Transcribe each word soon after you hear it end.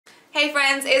Hey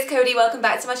friends, it's Cody. Welcome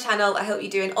back to my channel. I hope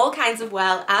you're doing all kinds of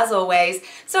well, as always.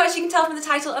 So as you can tell from the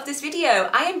title of this video,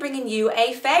 I am bringing you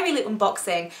a Fairyloot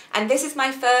unboxing, and this is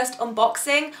my first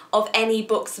unboxing of any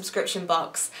book subscription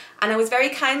box. And I was very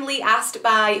kindly asked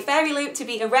by Fairyloot to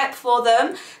be a rep for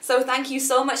them, so thank you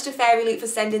so much to Fairyloot for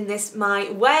sending this my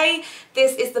way.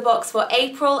 This is the box for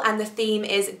April and the theme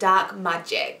is dark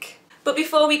magic. But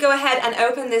before we go ahead and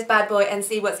open this bad boy and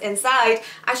see what's inside,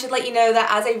 I should let you know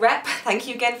that as a rep, thank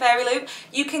you again Fairyloot,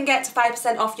 you can get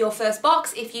 5% off your first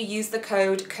box if you use the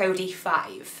code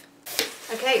CODIE5.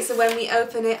 Okay, so when we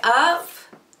open it up,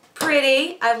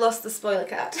 pretty, I've lost the spoiler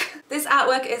card. This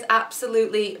artwork is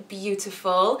absolutely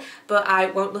beautiful, but I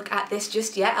won't look at this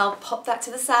just yet. I'll pop that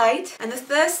to the side. And the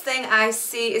first thing I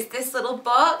see is this little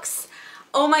box.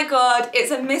 Oh my god,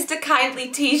 it's a Mr. Kindly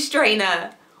tea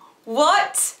strainer.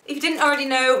 What? If you didn't already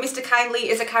know, Mr. Kindly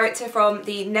is a character from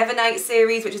the Nevernight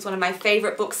series, which is one of my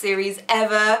favourite book series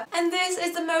ever. And this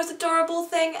is the most adorable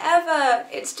thing ever.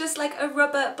 It's just like a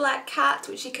rubber black cat,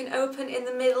 which you can open in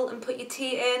the middle and put your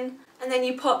tea in. And then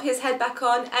you pop his head back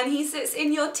on and he sits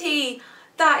in your tea.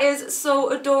 That is so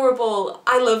adorable.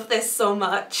 I love this so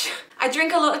much. I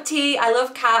drink a lot of tea, I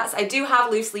love cats. I do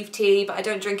have loose leaf tea, but I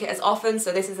don't drink it as often,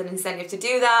 so this is an incentive to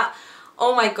do that.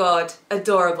 Oh my god,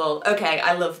 adorable. Okay,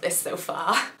 I love this so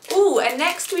far. Ooh, and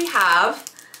next we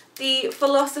have the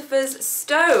Philosopher's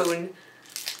Stone.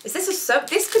 Is this a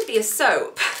soap? This could be a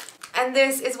soap. And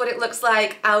this is what it looks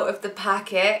like out of the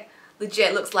packet.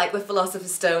 Legit looks like the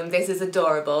Philosopher's Stone. This is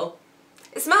adorable.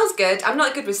 It smells good. I'm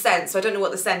not good with scent, so I don't know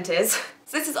what the scent is.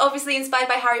 So this is obviously inspired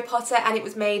by Harry Potter and it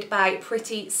was made by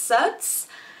Pretty Suds.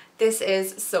 This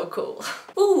is so cool.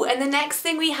 Ooh, and the next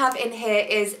thing we have in here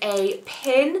is a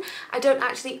pin. I don't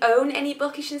actually own any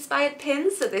bookish inspired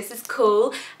pins, so this is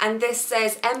cool. And this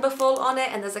says Emberfall on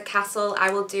it and there's a castle.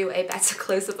 I will do a better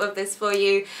close-up of this for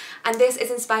you. And this is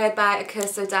inspired by A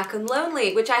Curse So Dark and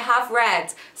Lonely, which I have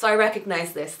read, so I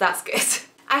recognise this. That's good.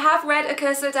 I have read A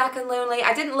Curse So Dark and Lonely.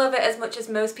 I didn't love it as much as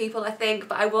most people, I think,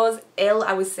 but I was ill,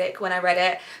 I was sick when I read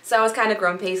it, so I was kind of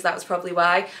grumpy, so that was probably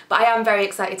why. But I am very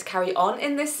excited to carry on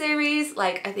in this series.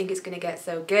 Like, I think it's going to get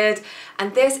so good.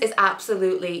 And this is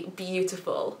absolutely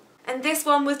beautiful. And this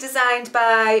one was designed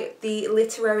by the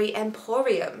Literary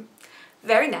Emporium.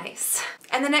 Very nice.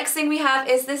 And the next thing we have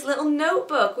is this little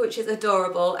notebook, which is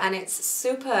adorable, and it's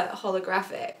super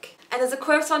holographic. And there's a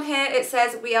quote on here, it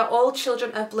says, "We are all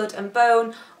children of blood and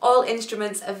bone, all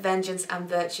instruments of vengeance and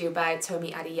virtue," by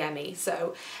Tomi Adeyemi.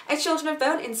 So, a Children of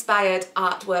Bone inspired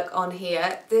artwork on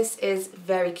here. This is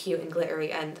very cute and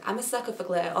glittery, and I'm a sucker for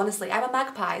glitter, honestly. I'm a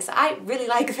magpie, so I really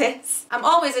like this. I'm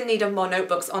always in need of more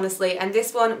notebooks, honestly, and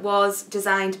this one was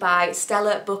designed by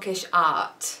Stella Bookish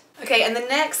Art. Okay, and the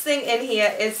next thing in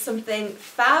here is something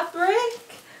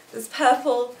fabric. There's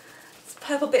purple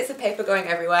bits of paper going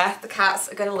everywhere. The cats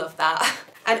are gonna love that.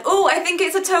 And oh, I think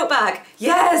it's a tote bag.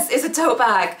 Yes, it's a tote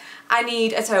bag. I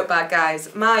need a tote bag,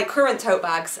 guys. My current tote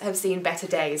bags have seen better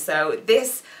days, so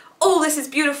this is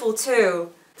beautiful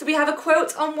too. So we have a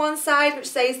quote on one side which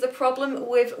says, "The problem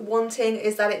with wanting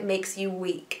is that it makes you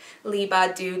weak.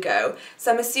 Liba do go."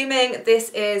 So I'm assuming this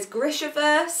is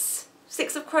Grishaverse,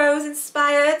 Six of Crows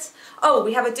inspired. Oh,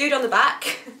 we have a dude on the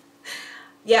back.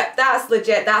 Yep, that's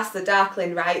legit, that's the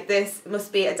Darkling, right? This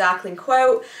must be a Darkling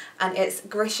quote, and it's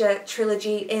Grisha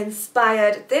Trilogy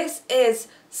inspired. This is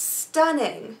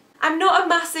stunning. I'm not a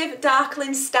massive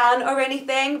Darkling stan or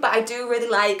anything, but I do really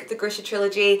like the Grisha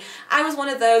Trilogy. I was one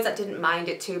of those that didn't mind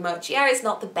it too much. Yeah, it's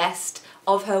not the best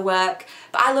of her work,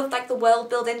 but I loved like the world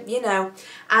building, you know,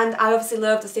 and I obviously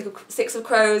love the Six of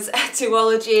Crows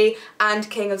duology and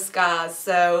King of Scars,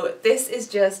 so this is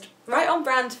just right on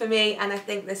brand for me, and I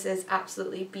think this is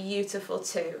absolutely beautiful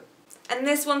too. And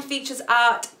this one features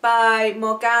art by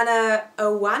Morgana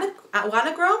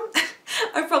Owanagrom.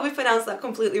 I've probably pronounced that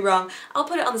completely wrong. I'll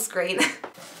put it on the screen.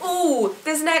 Ooh,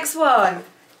 this next one.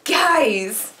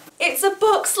 Guys! It's a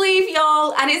book sleeve,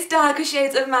 y'all, and it's Darker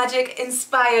Shades of Magic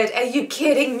inspired. Are you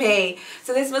kidding me?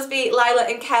 So this must be Lila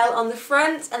and Kel on the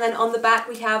front, and then on the back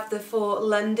we have the For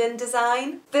London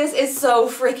design. This is so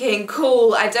freaking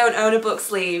cool. I don't own a book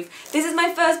sleeve. This is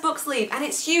my first book sleeve, and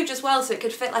it's huge as well, so it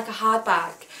could fit like a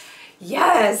hardback.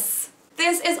 Yes!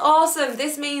 This is awesome.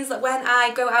 This means that when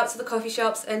I go out to the coffee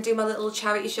shops and do my little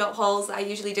charity shop hauls that I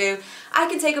usually do, I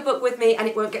can take a book with me and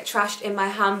it won't get trashed in my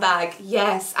handbag.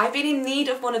 Yes, I've been in need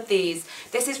of one of these.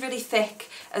 This is really thick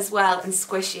as well and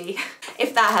squishy,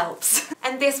 if that helps.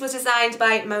 And this was designed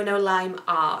by Mono Lime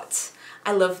Art.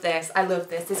 I love this, I love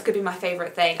this. This could be my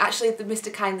favourite thing. Actually, the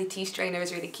Mr. Kindly tea strainer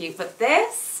is really cute, but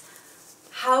this?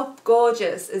 How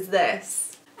gorgeous is this?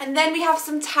 And then we have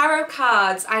some tarot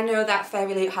cards. I know that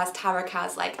Fairyloot has tarot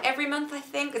cards like every month, I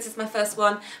think. This is my first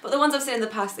one, but the ones I've seen in the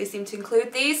past, they seem to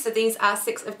include these. So these are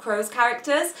Six of Crows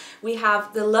characters. We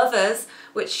have the Lovers,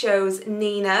 which shows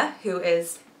Nina, who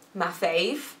is my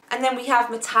fave. And then we have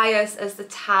Matthias as the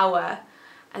Tower,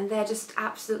 and they're just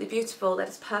absolutely beautiful. They're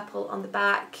just purple on the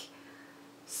back.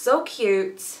 So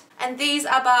cute. And these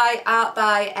are art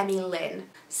by Emmy Lynn.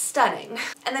 Stunning.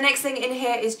 And the next thing in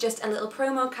here is just a little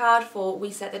promo card for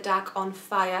We Set the Dark on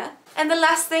Fire. And the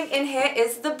last thing in here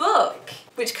is the book,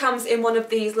 which comes in one of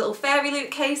these little Fairyloot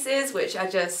cases, which are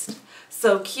just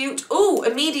so cute. Ooh,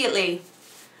 immediately.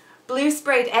 Blue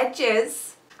sprayed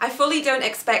edges. I fully don't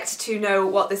expect to know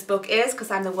what this book is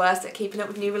because I'm the worst at keeping up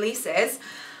with new releases,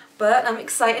 but I'm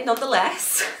excited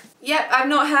nonetheless. Yep, I've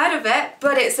not heard of it,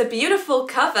 but it's a beautiful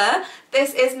cover.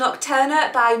 This is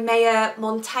Nocturna by Maya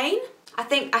Montaigne.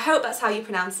 I hope that's how you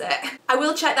pronounce it. I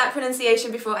will check that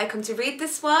pronunciation before I come to read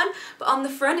this one, but on the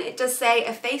front it does say,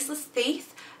 a faceless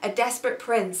thief, a desperate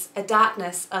prince, a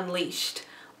darkness unleashed.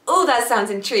 Oh, that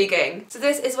sounds intriguing. So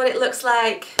this is what it looks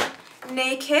like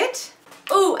naked.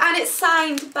 Oh, and it's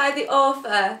signed by the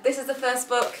author. This is the first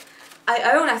book I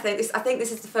own, I think. I think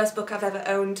this is the first book I've ever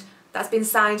owned that's been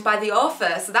signed by the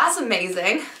author, so that's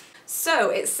amazing. So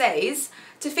it says,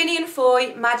 to Finian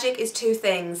Foy, magic is two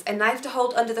things, a knife to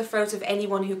hold under the throat of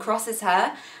anyone who crosses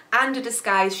her, and a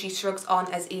disguise she shrugs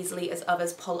on as easily as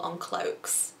others pull on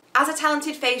cloaks. As a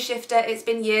talented face shifter, it's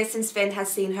been years since Finn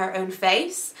has seen her own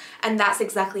face, and that's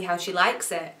exactly how she likes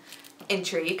it.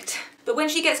 Intrigued. But when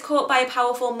she gets caught by a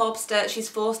powerful mobster, she's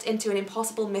forced into an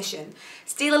impossible mission.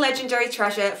 Steal a legendary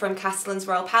treasure from Castellan's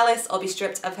royal palace or be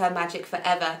stripped of her magic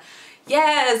forever.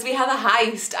 Yes, we have a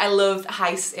heist. I love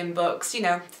heists in books, you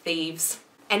know, thieves.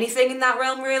 Anything in that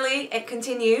realm really. It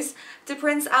continues. To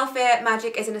Prince Alfir,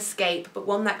 magic is an escape, but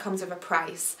one that comes with a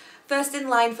price. First in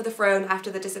line for the throne after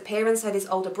the disappearance of his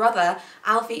older brother,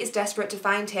 Alfie is desperate to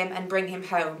find him and bring him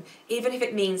home, even if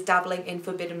it means dabbling in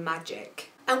forbidden magic.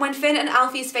 And when Finn and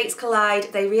Alfie's fates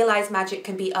collide, they realise magic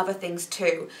can be other things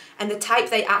too, and the type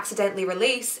they accidentally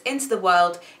release into the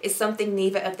world is something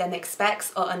neither of them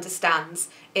expects or understands.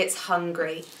 It's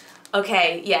hungry.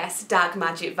 Okay, yes, dark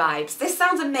magic vibes. This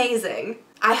sounds amazing.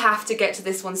 I have to get to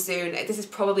this one soon. This is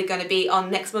probably going to be on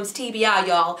next month's TBR,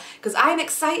 y'all, because I'm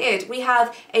excited. We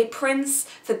have a prince,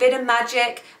 forbidden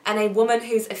magic, and a woman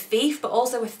who's a thief, but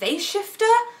also a face shifter.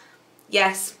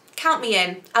 Yes, count me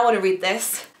in. I want to read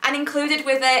this. And included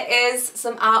with it is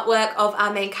some artwork of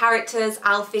our main characters,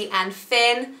 Alfie and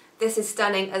Finn. This is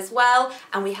stunning as well,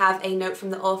 and we have a note from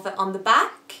the author on the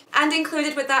back. And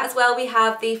included with that as well, we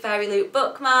have the Fairyloot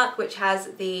bookmark, which has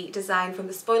the design from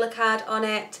the spoiler card on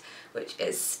it, which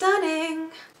is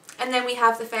stunning. And then we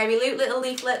have the Fairyloot little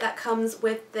leaflet that comes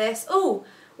with this. Oh,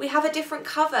 we have a different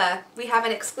cover. We have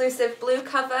an exclusive blue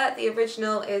cover. The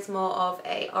original is more of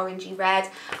a orangey red.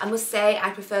 I must say I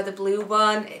prefer the blue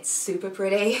one. It's super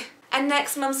pretty. And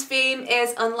next month's theme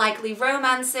is unlikely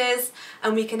romances,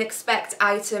 and we can expect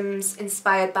items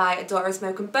inspired by A Daughter of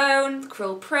Smoke and Bone, The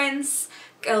Cruel Prince,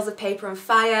 Girls of Paper and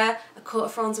Fire, A Court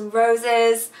of Thorns and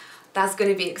Roses. That's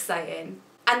going to be exciting.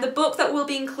 And the book that will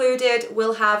be included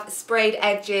will have sprayed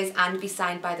edges and be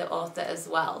signed by the author as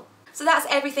well. So that's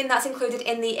everything that's included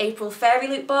in the April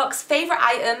Fairyloot box. Favourite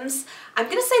items? I'm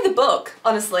gonna say the book,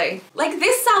 honestly. Like,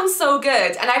 this sounds so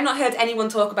good, and I've not heard anyone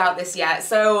talk about this yet,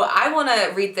 so I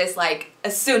wanna read this, like,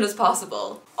 as soon as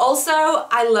possible. Also,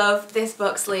 I love this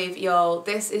book sleeve, y'all.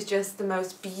 This is just the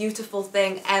most beautiful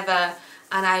thing ever,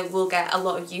 and I will get a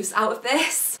lot of use out of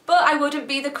this. But I wouldn't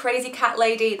be the crazy cat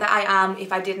lady that I am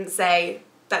if I didn't say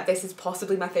that this is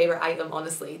possibly my favourite item,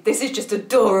 honestly. This is just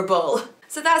adorable.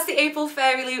 So that's the April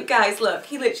Fairyloot, guys. Look,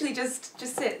 he literally just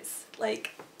sits.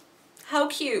 Like, how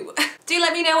cute. Do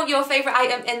let me know what your favourite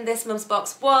item in this month's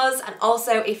box was, and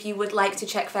also if you would like to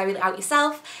check Fairyloot out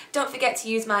yourself, don't forget to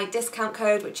use my discount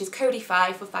code, which is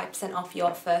Codie5 for 5% off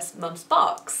your first month's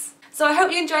box. So I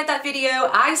hope you enjoyed that video.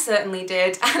 I certainly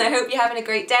did, and I hope you're having a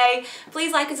great day.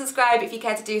 Please like and subscribe if you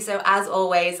care to do so, as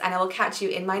always, and I will catch you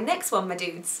in my next one, my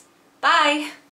dudes. Bye!